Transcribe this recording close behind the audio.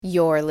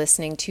You're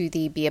listening to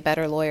the Be a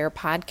Better Lawyer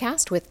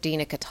podcast with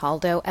Dina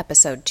Cataldo,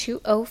 episode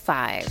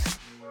 205.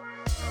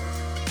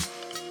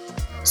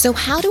 So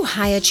how do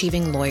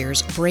high-achieving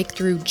lawyers break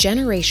through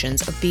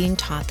generations of being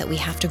taught that we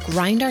have to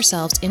grind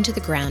ourselves into the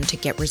ground to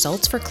get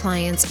results for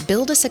clients,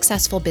 build a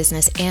successful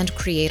business, and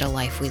create a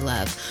life we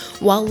love?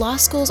 While law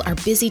schools are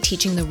busy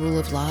teaching the rule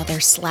of law, they're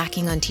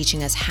slacking on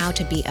teaching us how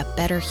to be a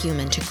better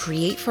human to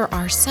create for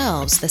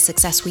ourselves the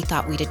success we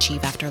thought we'd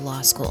achieve after law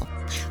school.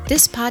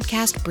 This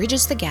podcast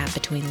bridges the gap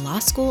between law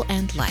school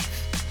and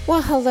life.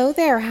 Well, hello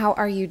there. How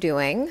are you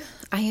doing?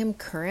 I am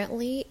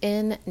currently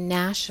in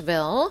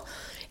Nashville.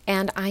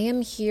 And I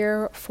am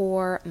here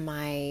for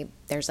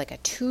there's like a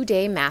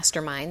 2-day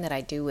mastermind that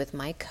I do with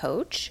my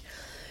coach.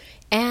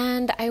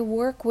 And I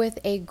work with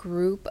a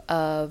group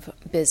of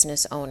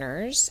business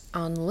owners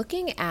on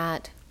looking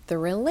at the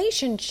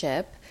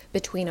relationship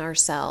between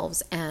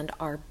ourselves and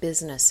our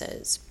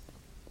businesses.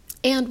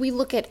 And we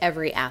look at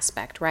every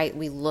aspect, right?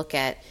 We look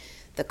at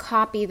the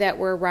copy that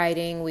we're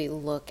writing. We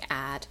look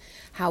at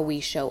how we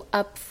show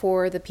up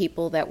for the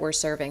people that we're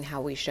serving,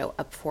 how we show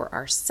up for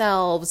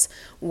ourselves,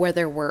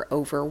 whether we're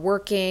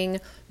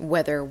overworking,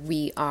 whether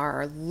we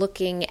are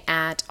looking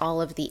at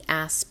all of the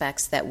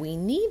aspects that we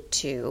need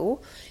to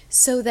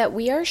so that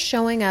we are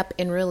showing up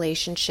in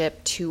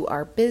relationship to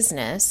our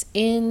business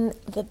in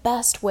the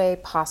best way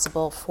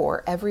possible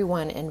for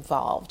everyone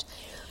involved.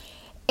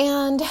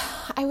 And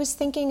I was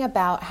thinking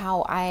about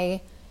how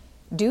I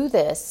do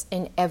this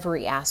in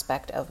every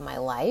aspect of my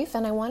life,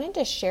 and I wanted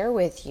to share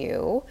with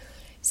you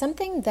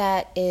something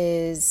that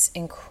is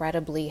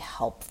incredibly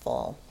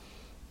helpful.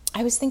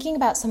 I was thinking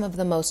about some of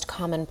the most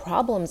common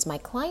problems my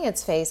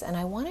clients face, and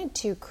I wanted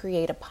to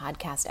create a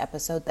podcast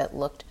episode that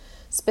looked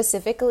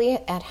specifically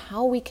at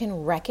how we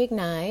can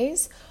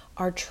recognize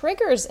our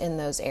triggers in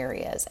those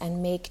areas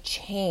and make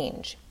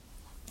change.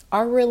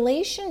 Our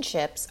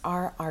relationships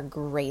are our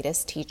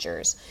greatest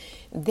teachers.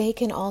 They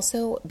can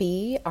also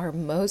be our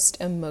most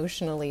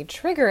emotionally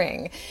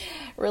triggering.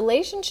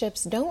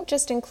 Relationships don't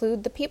just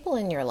include the people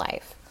in your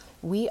life.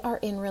 We are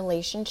in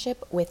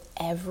relationship with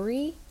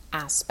every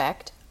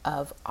aspect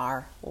of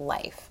our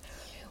life.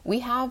 We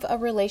have a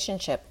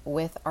relationship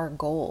with our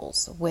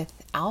goals, with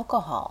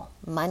alcohol,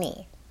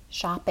 money,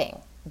 shopping,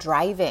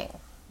 driving,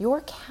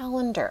 your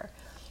calendar,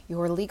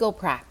 your legal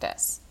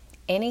practice.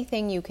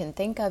 Anything you can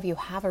think of, you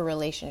have a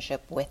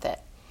relationship with it.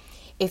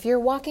 If you're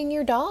walking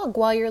your dog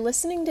while you're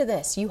listening to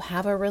this, you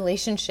have a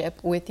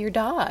relationship with your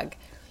dog.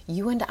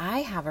 You and I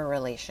have a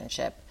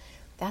relationship.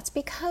 That's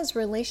because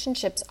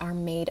relationships are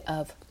made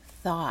of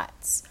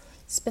thoughts.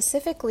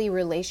 Specifically,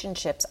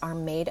 relationships are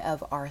made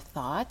of our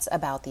thoughts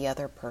about the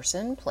other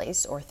person,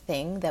 place, or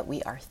thing that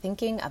we are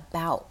thinking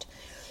about.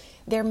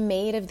 They're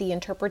made of the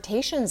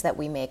interpretations that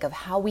we make of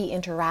how we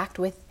interact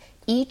with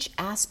each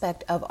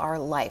aspect of our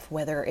life,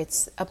 whether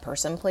it's a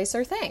person, place,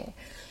 or thing.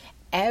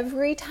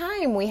 Every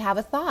time we have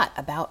a thought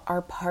about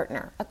our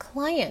partner, a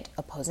client,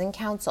 opposing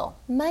counsel,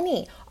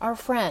 money, our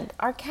friend,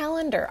 our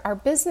calendar, our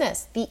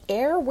business, the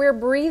air we're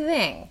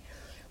breathing,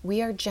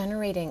 we are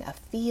generating a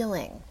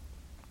feeling.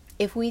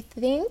 If we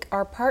think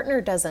our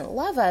partner doesn't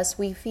love us,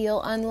 we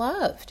feel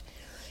unloved.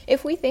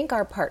 If we think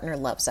our partner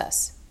loves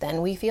us,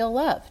 then we feel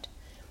loved.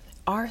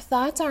 Our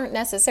thoughts aren't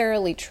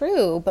necessarily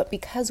true, but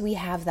because we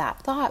have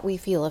that thought, we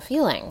feel a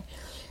feeling.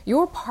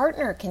 Your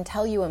partner can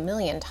tell you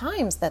 1,000,000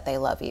 times that they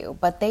love you,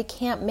 but they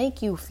can't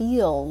make you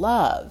feel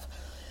love.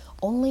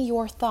 Only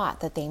your thought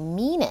that they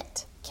mean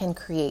it can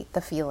create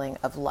the feeling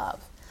of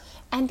love.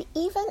 And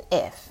even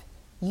if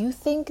you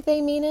think they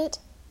mean it,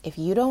 if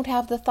you don't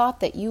have the thought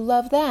that you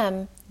love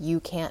them,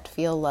 you can't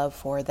feel love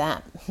for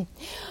them.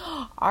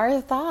 Our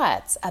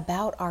thoughts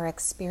about our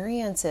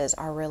experiences,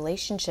 our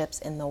relationships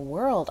in the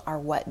world are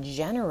what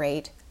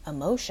generate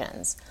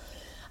emotions.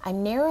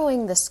 I'm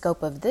narrowing the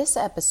scope of this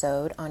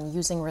episode on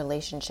using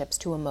relationships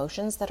to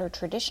emotions that are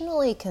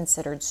traditionally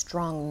considered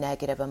strong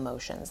negative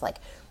emotions like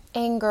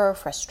anger,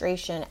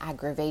 frustration,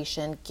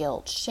 aggravation,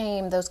 guilt,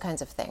 shame, those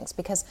kinds of things,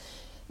 because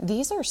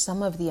these are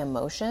some of the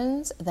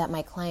emotions that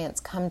my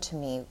clients come to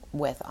me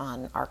with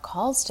on our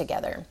calls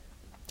together.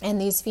 And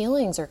these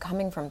feelings are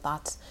coming from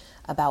thoughts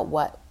about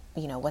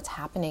what's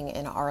happening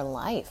in our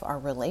life, our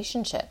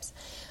relationships.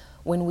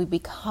 When we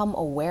become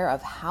aware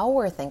of how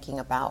we're thinking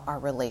about our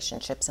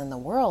relationships in the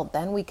world,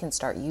 then we can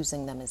start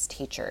using them as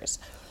teachers.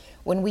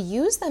 When we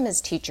use them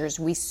as teachers,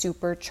 we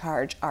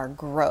supercharge our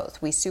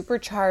growth. We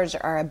supercharge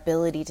our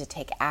ability to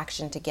take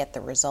action to get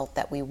the result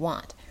that we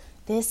want.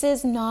 This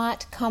is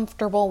not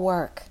comfortable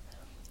work.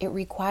 It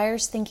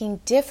requires thinking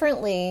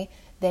differently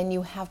than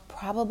you have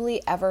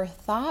probably ever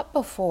thought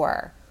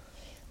before.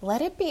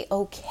 Let it be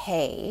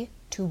okay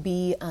to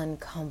be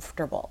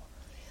uncomfortable.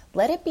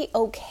 Let it be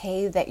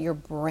okay that your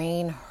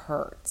brain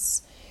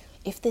hurts.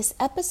 If this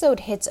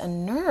episode hits a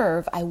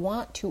nerve, I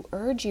want to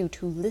urge you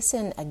to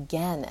listen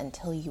again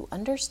until you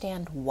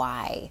understand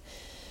why.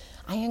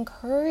 I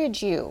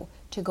encourage you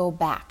to go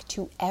back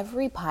to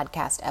every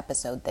podcast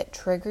episode that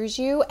triggers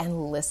you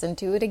and listen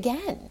to it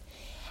again.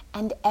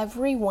 And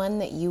every one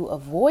that you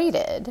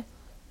avoided,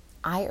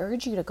 I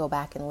urge you to go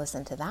back and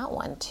listen to that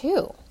one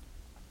too.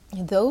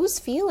 those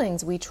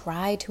feelings we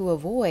try to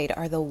avoid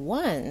are the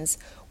ones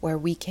where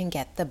we can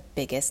get the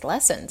biggest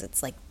lessons.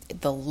 It's like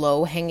the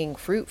low-hanging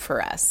fruit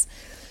for us.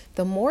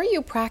 The more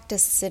you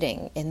practice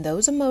sitting in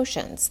those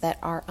emotions that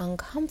are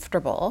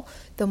uncomfortable,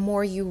 the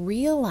more you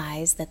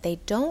realize that they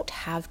don't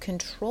have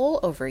control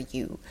over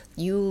you.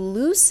 You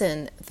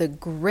loosen the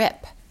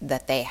grip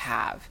that they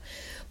have.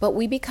 But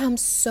we become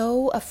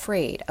so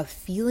afraid of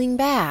feeling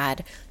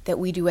bad that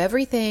we do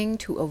everything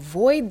to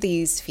avoid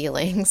these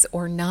feelings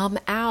or numb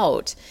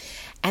out.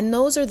 And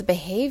those are the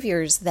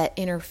behaviors that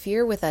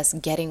interfere with us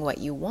getting what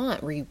you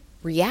want. We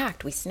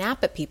react, we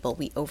snap at people,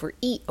 we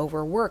overeat,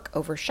 overwork,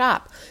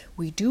 overshop.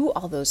 We do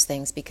all those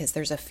things because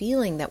there's a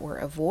feeling that we're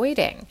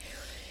avoiding.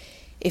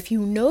 If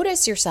you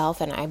notice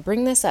yourself, and I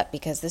bring this up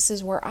because this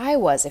is where I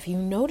was, if you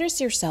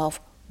notice yourself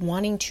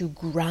wanting to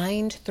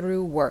grind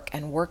through work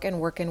and work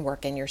and work and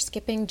work, and you're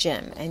skipping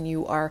gym and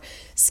you are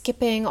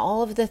skipping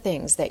all of the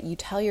things that you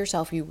tell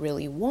yourself you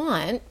really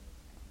want,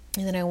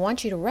 and then I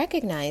want you to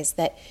recognize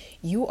that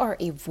you are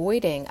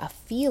avoiding a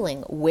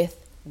feeling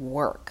with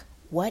work.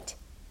 What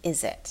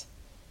is it?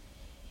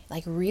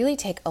 Like, really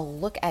take a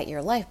look at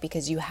your life,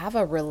 because you have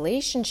a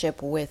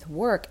relationship with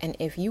work, and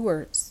if you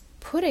were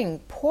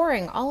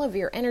pouring all of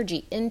your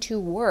energy into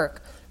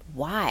work,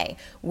 why?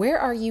 Where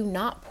are you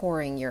not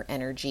pouring your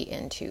energy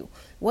into?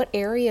 What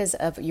areas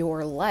of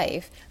your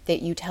life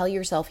that you tell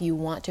yourself you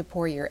want to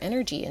pour your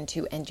energy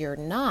into and you're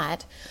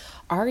not,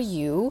 are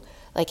you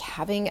like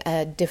having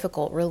a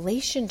difficult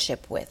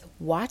relationship with?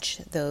 Watch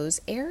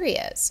those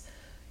areas.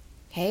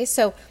 Okay,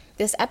 so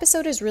this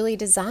episode is really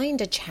designed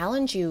to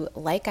challenge you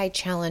like I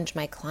challenge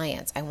my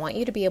clients. I want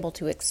you to be able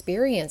to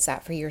experience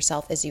that for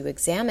yourself as you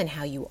examine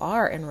how you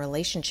are in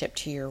relationship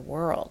to your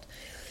world.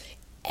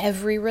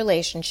 Every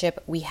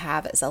relationship we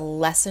have is a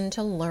lesson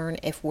to learn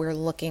if we're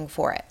looking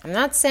for it. I'm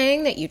not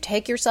saying that you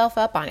take yourself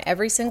up on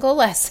every single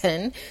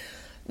lesson,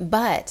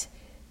 but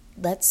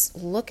let's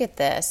look at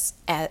this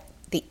at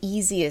the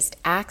easiest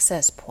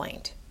access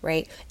point,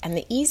 right? And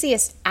the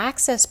easiest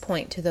access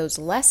point to those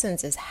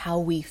lessons is how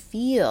we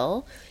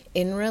feel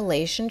in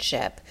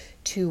relationship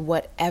to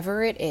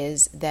whatever it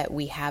is that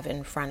we have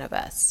in front of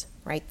us,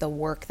 right? The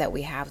work that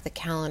we have, the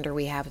calendar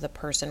we have, the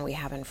person we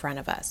have in front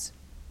of us.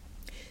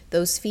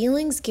 Those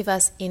feelings give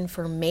us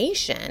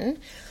information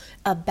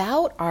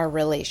about our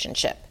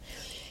relationship.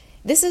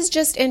 This is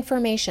just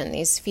information.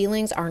 These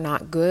feelings are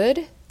not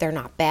good. They're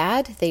not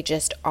bad. They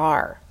just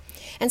are.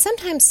 And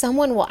sometimes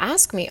someone will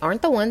ask me,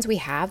 aren't the ones we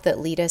have that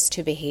lead us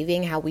to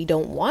behaving how we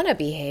don't want to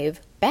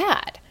behave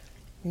bad?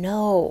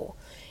 No.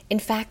 In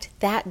fact,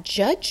 that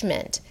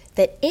judgment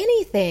that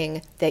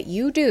anything that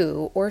you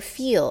do or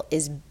feel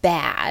is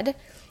bad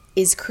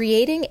is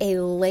creating a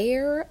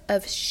layer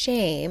of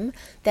shame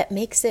that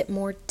makes it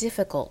more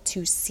difficult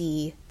to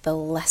see the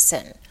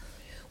lesson.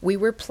 We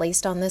were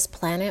placed on this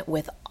planet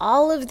with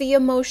all of the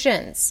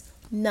emotions.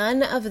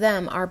 None of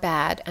them are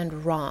bad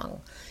and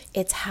wrong.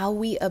 It's how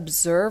we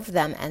observe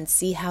them and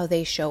see how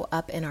they show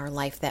up in our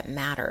life that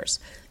matters.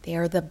 They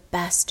are the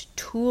best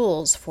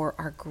tools for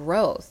our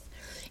growth.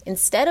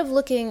 Instead of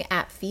looking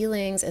at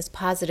feelings as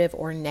positive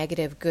or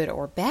negative, good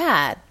or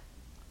bad,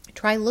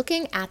 try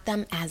looking at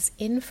them as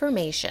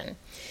information.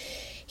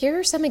 Here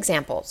are some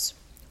examples.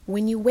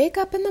 When you wake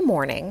up in the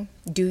morning,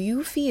 do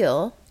you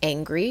feel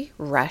angry,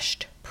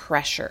 rushed,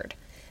 pressured?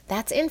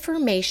 That's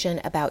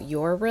information about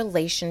your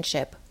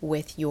relationship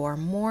with your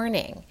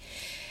morning.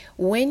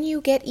 When you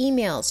get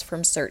emails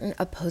from certain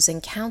opposing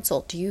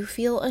counsel, do you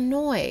feel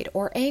annoyed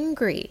or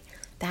angry?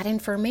 That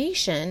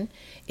information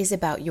is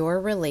about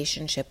your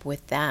relationship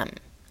with them.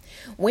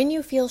 When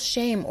you feel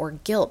shame or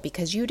guilt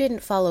because you didn't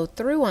follow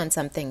through on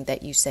something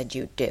that you said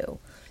you'd do,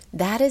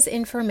 that is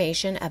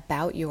information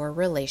about your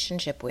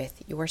relationship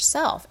with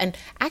yourself. And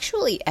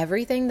actually,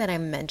 everything that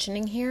I'm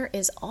mentioning here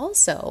is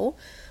also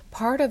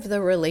part of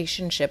the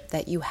relationship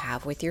that you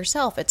have with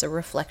yourself. It's a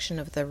reflection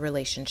of the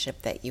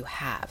relationship that you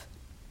have.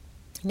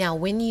 Now,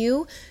 when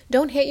you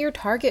don't hit your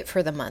target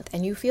for the month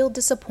and you feel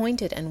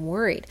disappointed and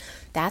worried,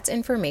 that's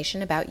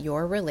information about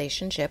your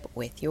relationship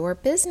with your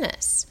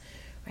business.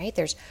 Right?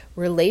 There's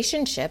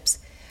relationships.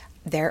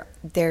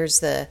 There's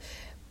the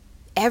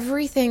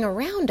everything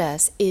around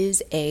us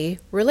is a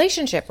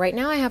relationship. Right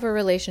now I have a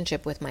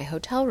relationship with my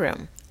hotel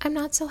room. I'm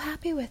not so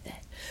happy with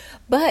it.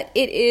 But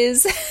it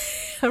is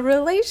a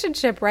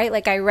relationship, right?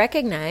 Like I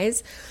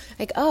recognize,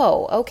 like,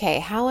 oh, okay,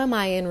 how am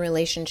I in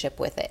relationship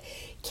with it?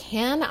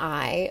 Can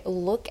I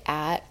look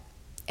at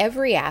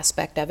every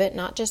aspect of it,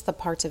 not just the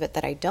parts of it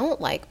that I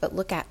don't like, but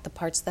look at the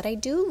parts that I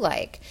do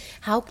like?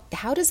 How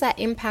does that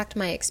impact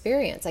my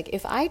experience? Like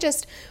if I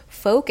just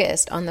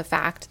focused on the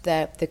fact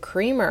that the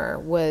creamer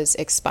was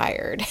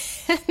expired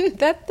and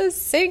that the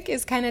sink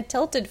is kind of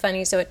tilted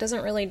funny so it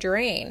doesn't really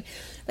drain,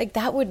 like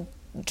that would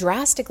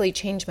drastically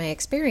change my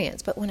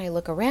experience. But when I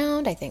look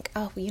around, I think,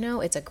 oh,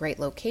 it's a great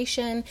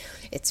location.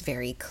 It's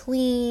very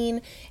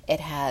clean. It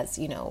has,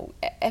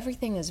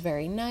 everything is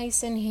very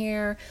nice in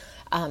here.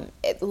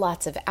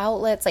 Lots of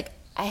outlets. Like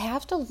I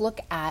have to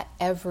look at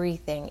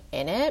everything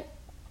in it,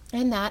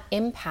 and that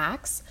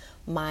impacts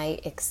my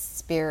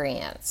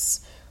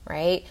experience,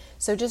 right?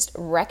 So just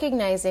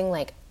recognizing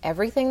like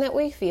everything that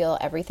we feel,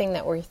 everything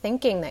that we're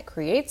thinking that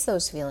creates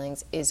those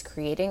feelings is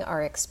creating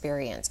our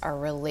experience, our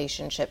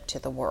relationship to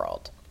the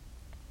world.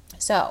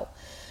 So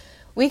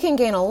we can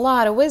gain a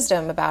lot of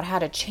wisdom about how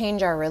to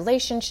change our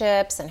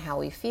relationships and how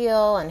we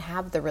feel and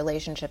have the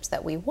relationships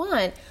that we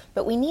want,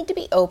 but we need to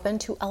be open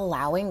to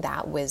allowing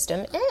that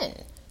wisdom in,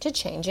 to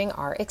changing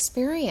our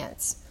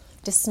experience.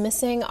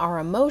 Dismissing our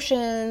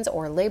emotions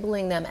or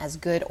labeling them as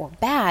good or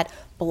bad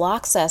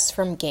blocks us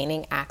from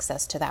gaining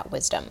access to that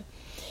wisdom.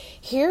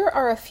 Here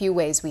are a few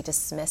ways we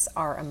dismiss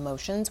our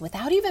emotions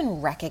without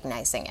even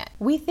recognizing it.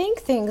 We think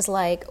things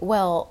like,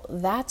 well,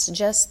 that's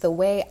just the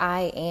way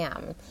I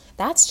am.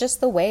 That's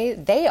just the way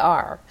they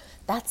are.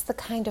 That's the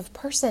kind of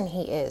person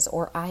he is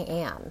or I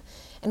am.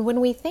 And when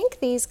we think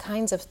these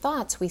kinds of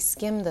thoughts, we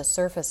skim the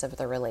surface of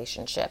the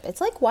relationship.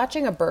 It's like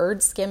watching a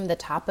bird skim the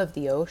top of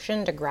the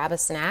ocean to grab a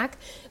snack.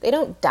 They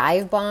don't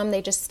dive bomb,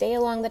 they just stay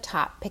along the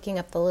top, picking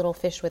up the little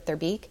fish with their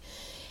beak.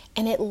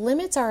 And it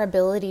limits our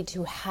ability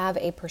to have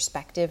a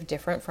perspective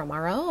different from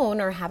our own,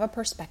 or have a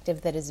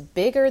perspective that is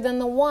bigger than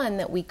the one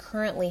that we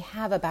currently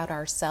have about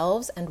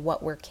ourselves and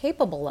what we're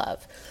capable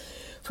of.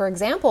 For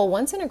example,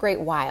 once in a great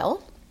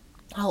while,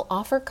 I'll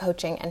offer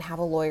coaching and have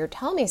a lawyer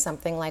tell me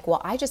something like, well,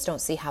 I just don't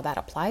see how that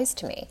applies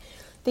to me.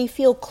 They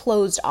feel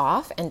closed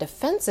off and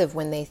defensive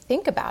when they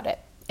think about it.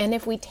 And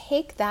if we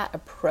take that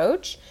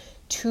approach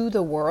to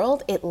the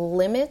world, it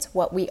limits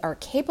what we are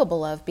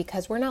capable of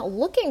because we're not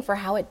looking for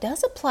how it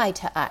does apply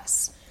to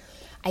us.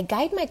 I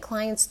guide my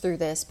clients through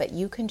this, but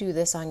you can do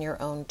this on your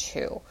own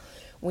too.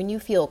 When you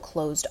feel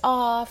closed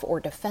off or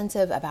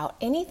defensive about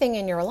anything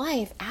in your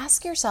life,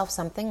 ask yourself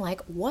something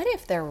like, what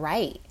if they're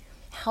right?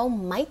 How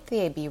might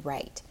they be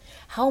right?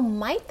 How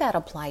might that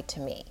apply to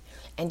me?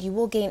 And you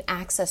will gain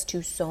access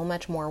to so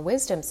much more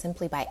wisdom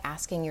simply by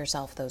asking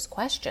yourself those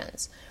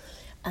questions.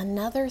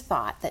 Another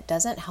thought that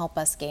doesn't help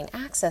us gain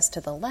access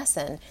to the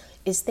lesson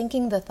is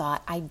thinking the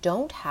thought, I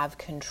don't have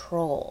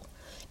control.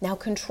 Now,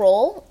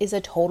 control is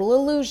a total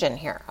illusion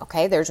here,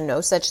 okay? There's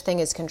no such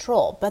thing as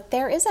control, but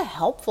there is a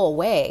helpful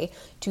way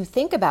to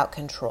think about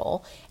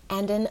control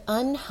and an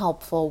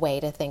unhelpful way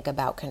to think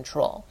about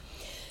control.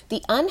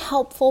 The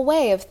unhelpful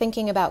way of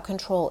thinking about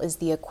control is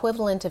the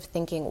equivalent of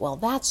thinking, well,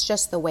 that's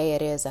just the way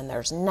it is and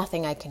there's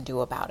nothing I can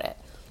do about it.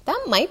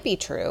 That might be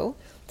true.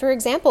 For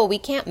example, we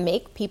can't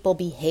make people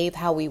behave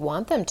how we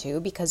want them to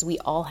because we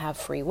all have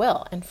free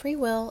will, and free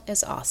will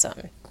is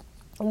awesome.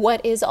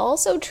 What is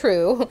also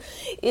true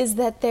is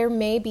that there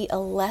may be a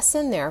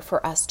lesson there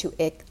for us to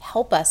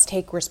help us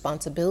take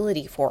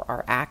responsibility for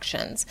our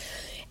actions.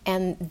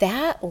 And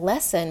that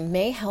lesson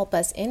may help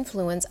us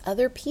influence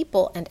other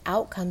people and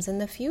outcomes in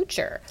the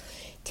future.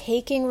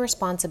 Taking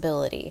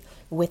responsibility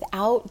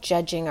without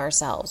judging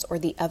ourselves or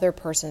the other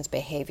person's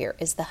behavior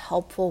is the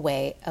helpful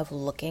way of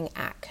looking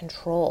at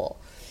control.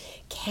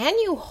 Can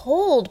you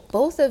hold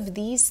both of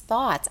these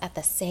thoughts at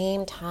the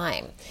same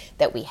time?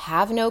 That we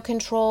have no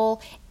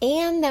control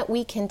and that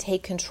we can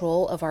take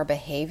control of our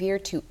behavior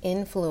to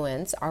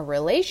influence our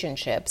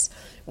relationships,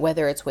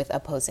 whether it's with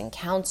opposing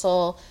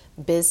counsel,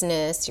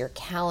 business, your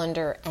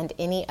calendar, and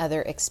any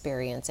other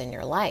experience in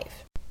your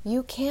life.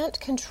 You can't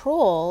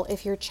control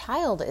if your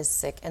child is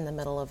sick in the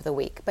middle of the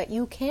week, but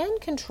you can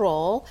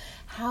control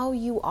how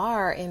you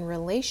are in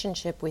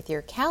relationship with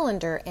your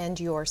calendar and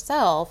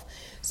yourself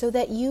so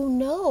that you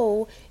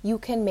know you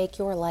can make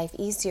your life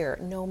easier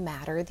no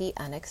matter the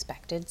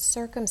unexpected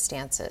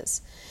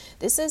circumstances.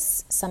 This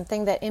is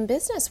something that in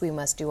business we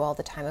must do all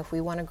the time if we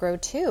want to grow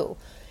too.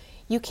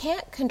 You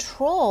can't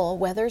control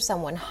whether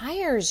someone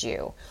hires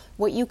you.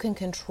 What you can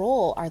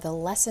control are the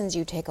lessons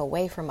you take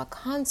away from a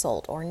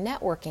consult or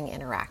networking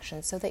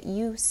interaction so that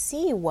you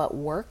see what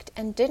worked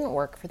and didn't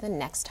work for the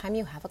next time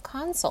you have a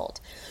consult.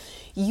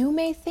 You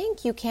may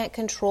think you can't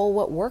control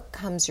what work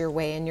comes your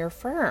way in your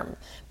firm,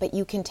 but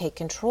you can take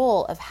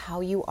control of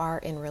how you are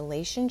in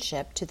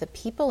relationship to the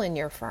people in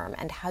your firm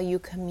and how you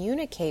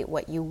communicate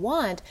what you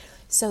want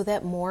so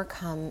that more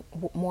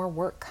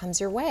work comes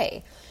your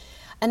way.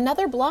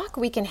 Another block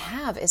we can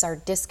have is our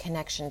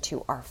disconnection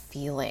to our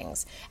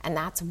feelings. And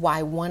that's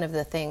why one of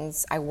the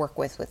things I work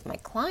with my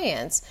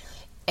clients,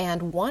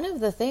 and one of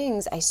the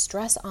things I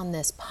stress on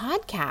this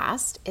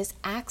podcast is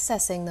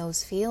accessing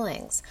those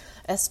feelings,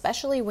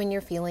 especially when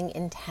you're feeling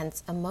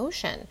intense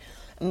emotion.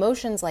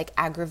 Emotions like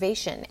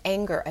aggravation,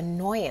 anger,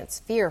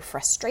 annoyance, fear,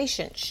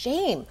 frustration,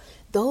 shame.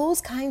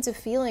 Those kinds of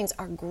feelings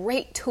are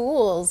great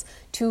tools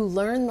to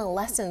learn the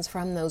lessons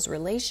from those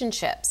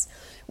relationships.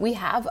 We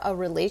have a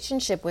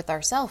relationship with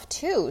ourselves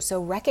too,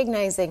 so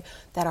recognizing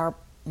that our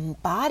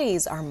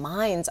bodies, our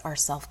minds, our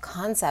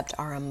self-concept,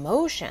 our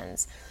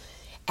emotions,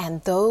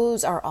 and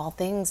those are all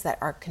things that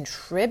are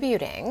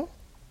contributing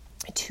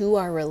to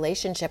our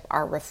relationship,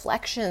 our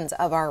reflections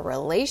of our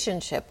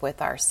relationship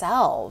with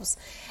ourselves,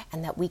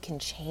 and that we can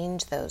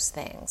change those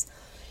things.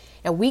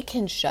 Now, we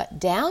can shut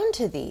down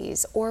to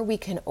these or we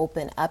can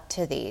open up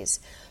to these.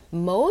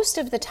 Most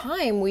of the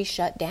time, we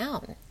shut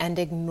down and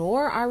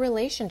ignore our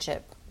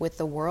relationship with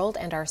the world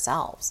and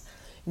ourselves.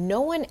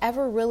 No one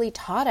ever really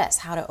taught us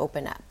how to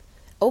open up.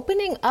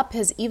 Opening up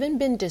has even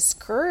been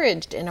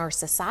discouraged in our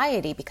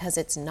society because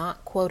it's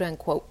not quote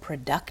unquote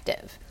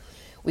productive.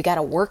 We got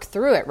to work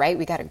through it, right?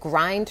 We got to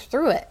grind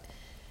through it.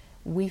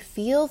 We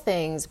feel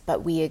things,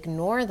 but we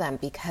ignore them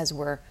because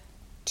we're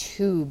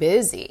too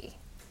busy.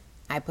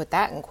 I put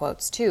that in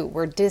quotes too.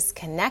 We're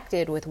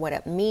disconnected with what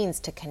it means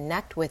to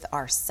connect with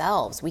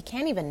ourselves. We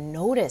can't even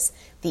notice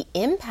the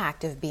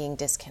impact of being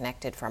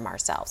disconnected from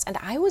ourselves. And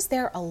I was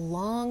there a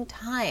long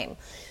time.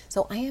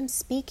 So I am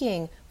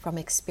speaking from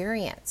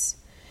experience.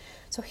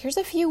 So here's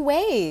a few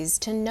ways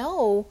to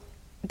know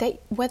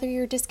that whether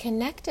you're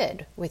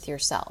disconnected with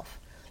yourself.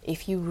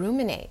 If you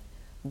ruminate,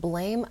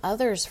 blame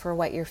others for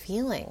what you're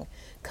feeling,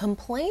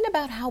 complain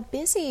about how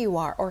busy you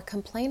are, or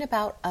complain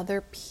about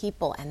other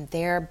people and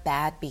their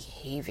bad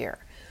behavior.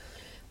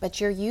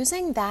 But you're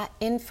using that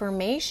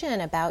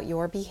information about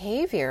your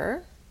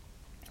behavior,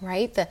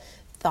 right? The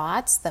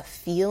thoughts, the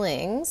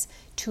feelings,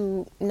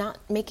 to not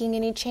making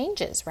any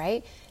changes,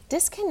 right?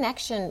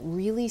 Disconnection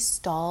really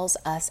stalls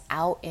us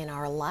out in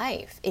our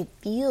life. It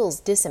feels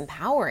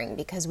disempowering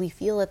because we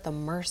feel at the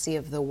mercy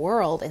of the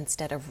world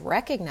instead of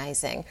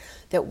recognizing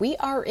that we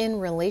are in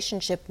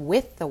relationship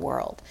with the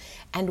world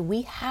and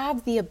we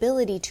have the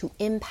ability to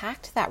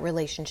impact that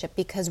relationship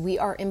because we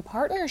are in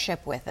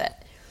partnership with it.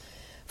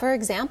 For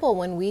example,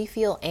 when we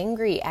feel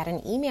angry at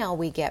an email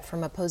we get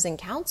from opposing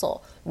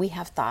counsel, we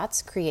have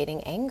thoughts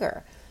creating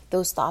anger.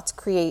 Those thoughts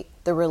create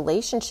the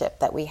relationship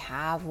that we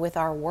have with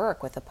our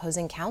work, with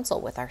opposing counsel,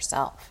 with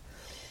ourselves.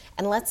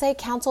 And let's say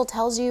counsel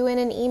tells you in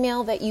an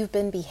email that you've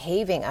been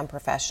behaving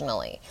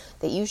unprofessionally,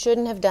 that you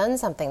shouldn't have done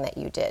something that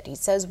you did. He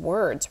says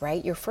words,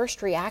 right? Your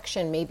first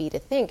reaction may be to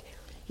think,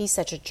 he's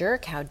such a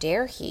jerk, how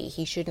dare he?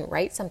 He shouldn't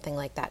write something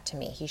like that to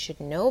me. He should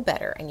know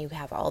better. And you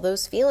have all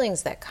those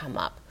feelings that come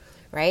up,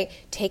 right?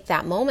 Take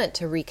that moment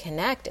to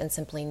reconnect and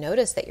simply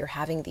notice that you're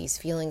having these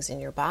feelings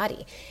in your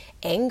body.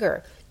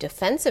 Anger,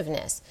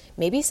 defensiveness,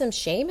 maybe some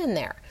shame in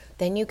there.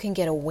 Then you can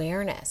get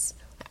awareness.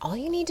 All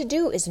you need to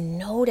do is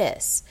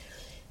notice.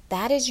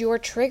 That is your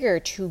trigger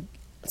to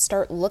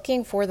start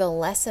looking for the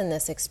lesson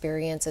this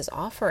experience is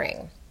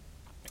offering.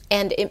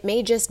 And it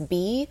may just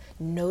be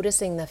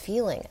noticing the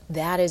feeling.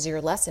 That is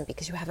your lesson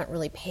because you haven't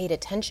really paid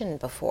attention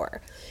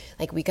before.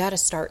 Like, we got to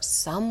start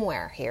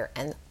somewhere here.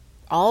 And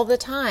all the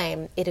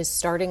time, it is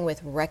starting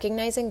with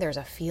recognizing there's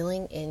a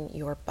feeling in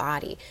your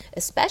body.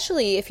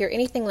 Especially if you're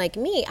anything like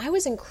me, I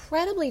was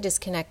incredibly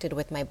disconnected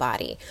with my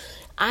body.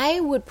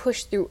 I would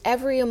push through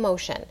every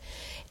emotion.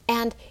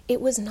 And it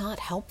was not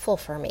helpful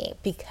for me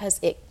because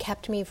it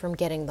kept me from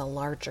getting the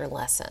larger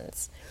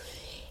lessons.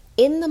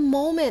 In the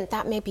moment,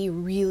 that may be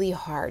really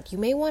hard. You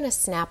may want to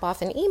snap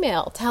off an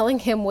email telling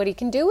him what he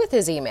can do with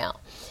his email.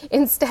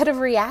 Instead of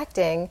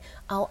reacting,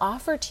 I'll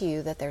offer to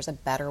you that there's a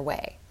better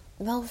way.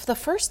 Well, the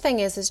first thing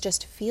is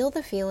just feel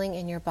the feeling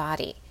in your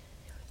body.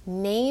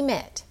 Name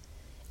it.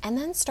 And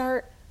then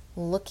start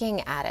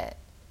looking at it.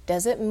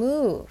 Does it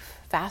move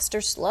fast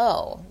or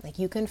slow? Like,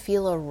 you can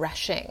feel a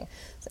rushing.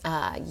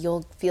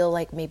 You'll feel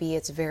like maybe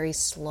it's very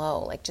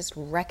slow. Like, just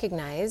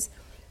recognize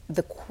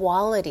the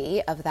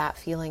quality of that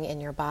feeling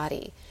in your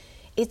body.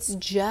 It's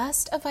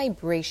just a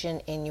vibration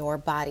in your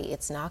body.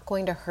 It's not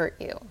going to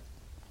hurt you.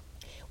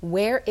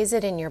 Where is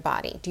it in your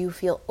body? Do you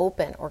feel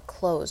open or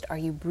closed? Are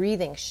you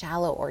breathing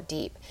shallow or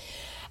deep?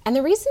 And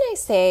the reason I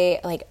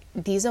say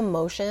these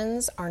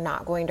emotions are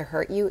not going to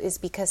hurt you is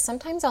because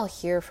sometimes I'll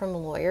hear from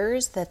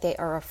lawyers that they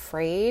are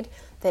afraid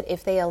that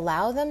if they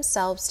allow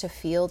themselves to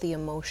feel the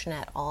emotion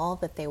at all,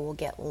 that they will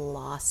get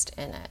lost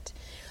in it,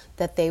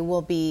 that they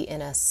will be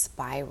in a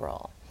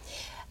spiral.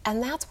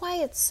 And that's why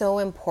it's so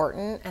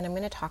important, and I'm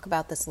going to talk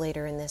about this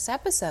later in this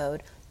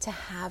episode, to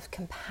have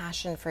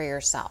compassion for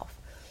yourself.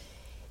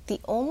 The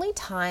only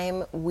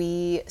time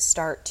we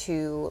start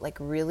to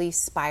really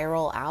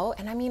spiral out,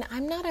 and I mean,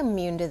 I'm not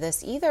immune to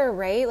this either,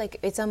 right?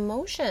 It's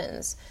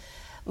emotions.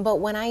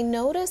 But when I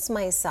notice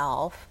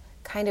myself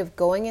kind of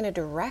going in a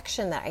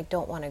direction that I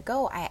don't want to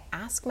go, I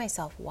ask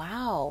myself,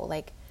 wow,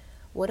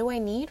 what do I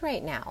need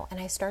right now? And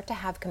I start to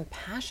have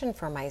compassion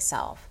for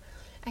myself.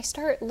 I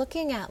start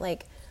looking at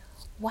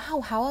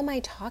wow, how am I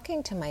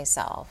talking to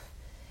myself?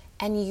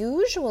 And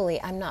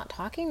usually I'm not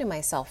talking to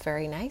myself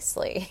very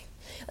nicely.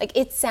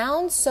 It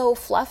sounds so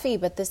fluffy,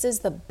 but this is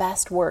the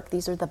best work.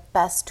 These are the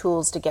best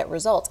tools to get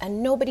results.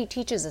 And nobody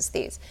teaches us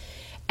these.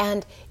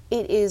 And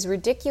it is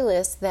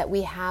ridiculous that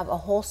we have a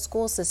whole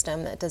school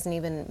system that doesn't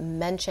even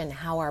mention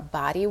how our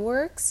body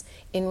works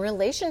in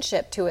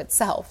relationship to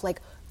itself.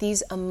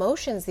 These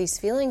emotions, these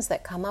feelings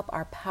that come up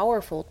are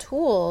powerful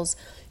tools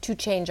to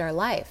change our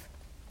life.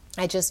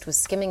 I just was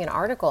skimming an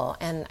article,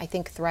 and I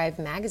think Thrive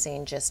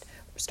Magazine just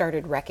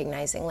started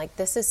recognizing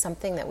this is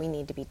something that we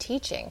need to be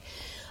teaching.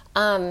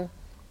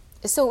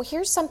 So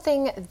here's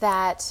something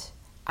that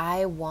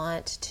I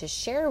want to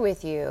share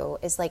with you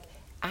is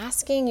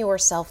asking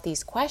yourself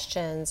these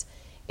questions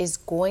is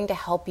going to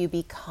help you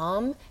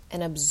become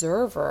an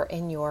observer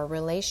in your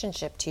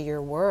relationship to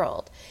your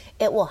world.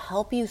 It will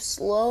help you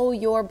slow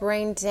your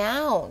brain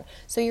down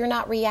so you're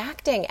not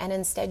reacting and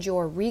instead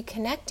you're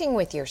reconnecting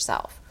with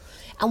yourself.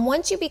 And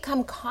once you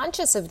become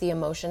conscious of the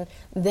emotion,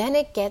 then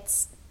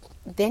it's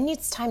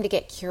time to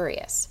get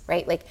curious,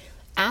 right? Like,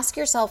 ask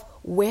yourself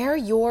where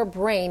your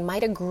brain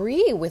might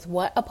agree with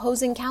what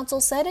opposing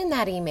counsel said in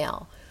that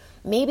email.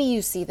 Maybe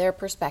you see their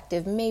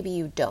perspective, maybe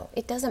you don't.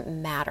 It doesn't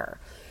matter.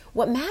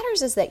 What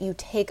matters is that you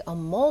take a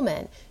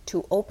moment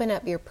to open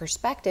up your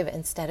perspective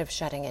instead of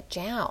shutting it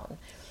down.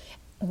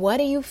 What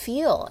do you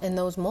feel in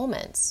those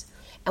moments?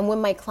 And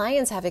when my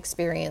clients have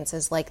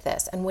experiences like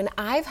this, and when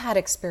I've had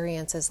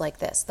experiences like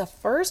this, the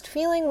first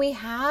feeling we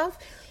have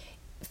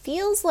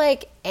feels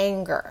like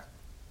anger.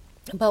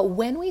 But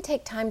when we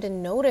take time to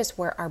notice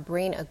where our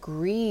brain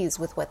agrees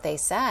with what they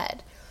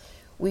said,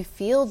 we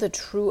feel the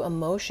true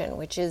emotion,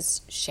 which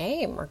is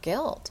shame or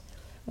guilt.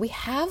 We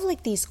have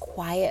like these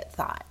quiet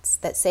thoughts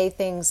that say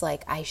things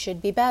like, I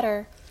should be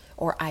better,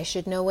 or I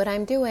should know what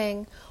I'm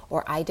doing,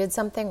 or I did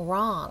something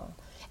wrong.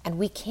 And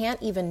we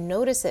can't even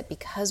notice it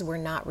because we're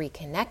not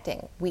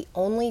reconnecting. We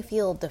only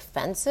feel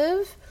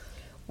defensive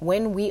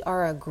when we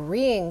are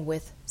agreeing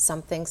with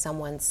something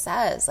someone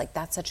says. Like,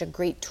 that's such a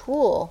great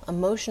tool,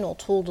 emotional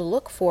tool to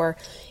look for,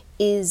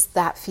 is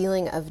that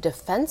feeling of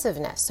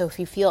defensiveness. So if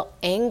you feel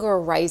anger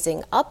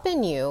rising up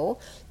in you,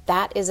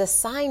 that is a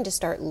sign to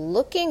start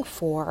looking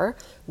for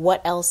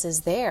what else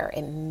is there.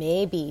 It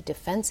may be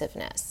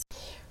defensiveness,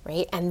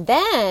 right? And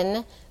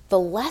then the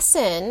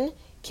lesson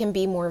can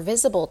be more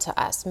visible to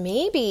us.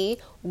 Maybe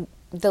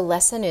the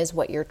lesson is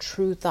what your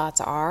true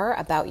thoughts are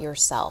about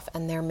yourself,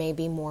 and there may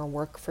be more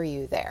work for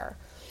you there.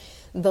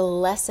 The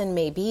lesson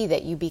may be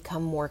that you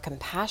become more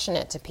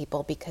compassionate to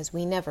people because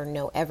we never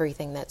know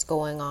everything that's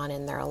going on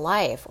in their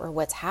life or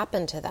what's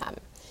happened to them.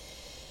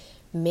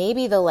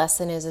 Maybe the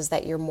lesson is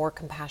that you're more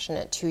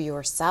compassionate to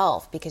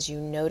yourself because you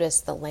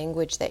notice the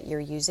language that you're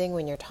using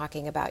when you're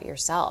talking about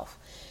yourself.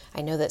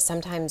 I know that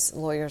sometimes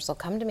lawyers will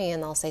come to me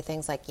and they'll say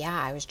things like, yeah,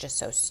 I was just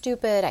so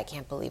stupid. I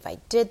can't believe I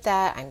did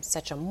that. I'm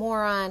such a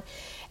moron.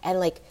 And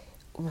like,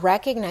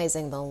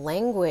 recognizing the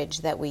language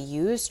that we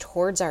use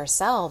towards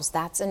ourselves,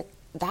 that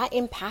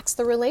impacts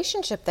the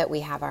relationship that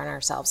we have on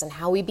ourselves and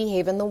how we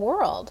behave in the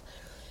world.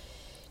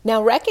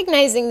 Now,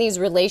 recognizing these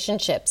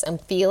relationships and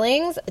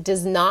feelings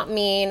does not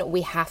mean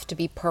we have to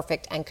be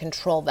perfect and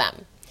control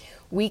them.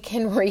 We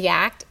can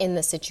react in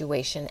the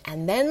situation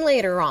and then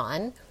later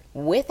on,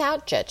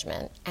 without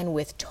judgment and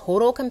with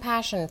total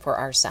compassion for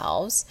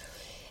ourselves,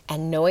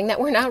 and knowing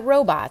that we're not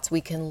robots, we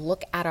can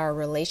look at our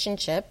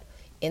relationship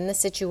in the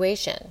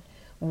situation,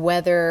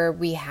 whether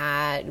we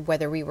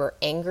were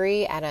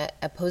angry at an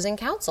opposing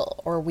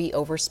counsel, or we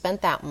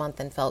overspent that month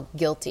and felt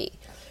guilty,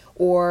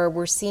 or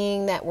we're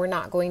seeing that we're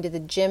not going to the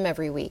gym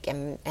every week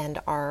and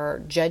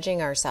are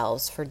judging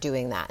ourselves for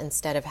doing that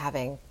instead of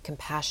having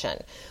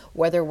compassion,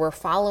 whether we're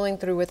following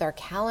through with our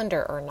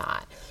calendar or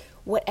not.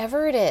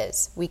 Whatever it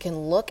is, we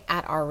can look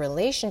at our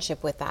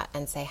relationship with that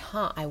and say,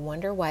 I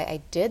wonder why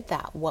I did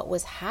that. What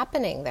was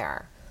happening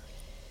there?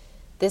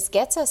 This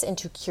gets us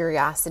into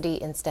curiosity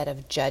instead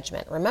of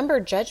judgment.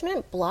 Remember,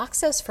 judgment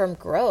blocks us from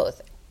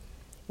growth.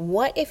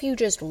 What if you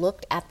just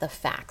looked at the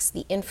facts,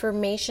 the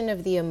information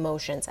of the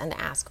emotions, and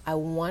asked, I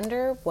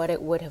wonder what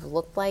it would have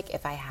looked like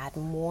if I had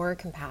more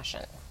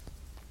compassion,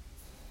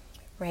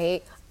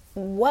 right?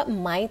 What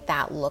might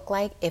that look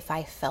like if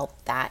I felt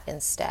that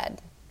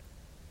instead?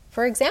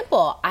 For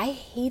example, I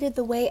hated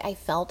the way I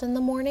felt in the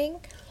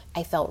morning.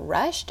 I felt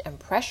rushed and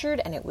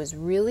pressured, and it was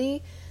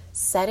really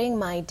setting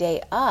my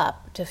day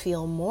up to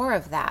feel more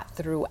of that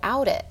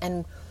throughout it.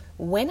 And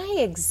when I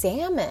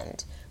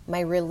examined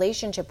my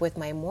relationship with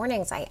my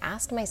mornings, I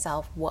asked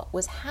myself what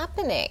was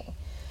happening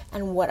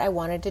and what I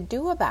wanted to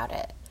do about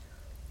it.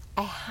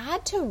 I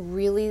had to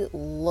really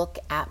look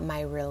at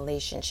my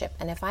relationship.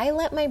 And if I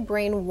let my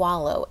brain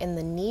wallow in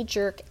the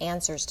knee-jerk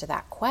answers to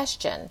that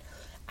question,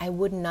 I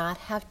would not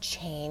have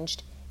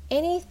changed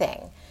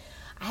anything.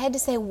 I had to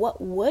say, what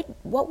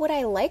would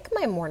I like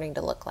my morning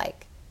to look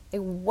like?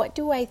 What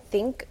do I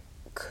think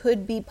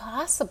could be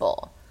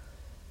possible?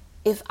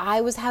 If I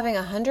was having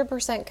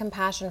 100%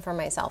 compassion for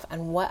myself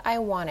and what I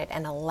wanted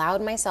and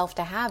allowed myself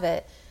to have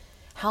it,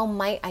 how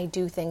might I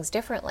do things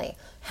differently?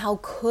 How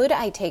could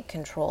I take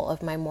control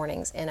of my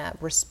mornings in a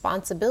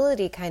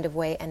responsibility kind of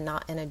way and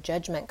not in a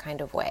judgment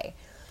kind of way?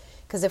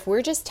 Because if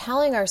we're just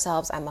telling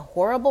ourselves, I'm a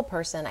horrible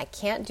person, I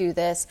can't do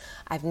this,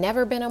 I've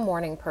never been a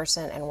morning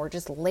person, and we're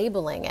just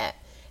labeling it,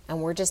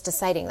 and we're just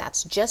deciding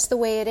that's just the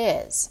way it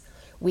is,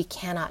 we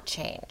cannot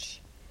change.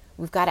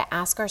 We've got to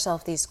ask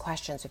ourselves these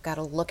questions. We've got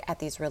to look at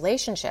these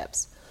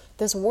relationships.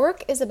 This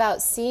work is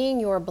about seeing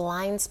your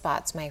blind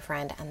spots, my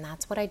friend, and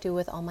that's what I do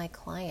with all my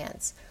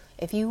clients.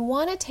 If you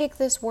want to take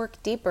this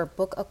work deeper,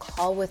 book a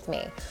call with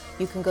me.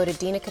 You can go to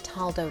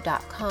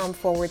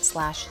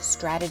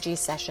dinacataldo.com/strategy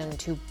session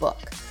to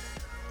book.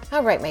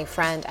 All right, my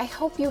friend, I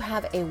hope you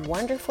have a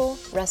wonderful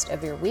rest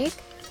of your week.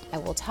 I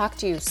will talk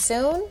to you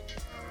soon.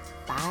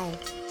 Bye.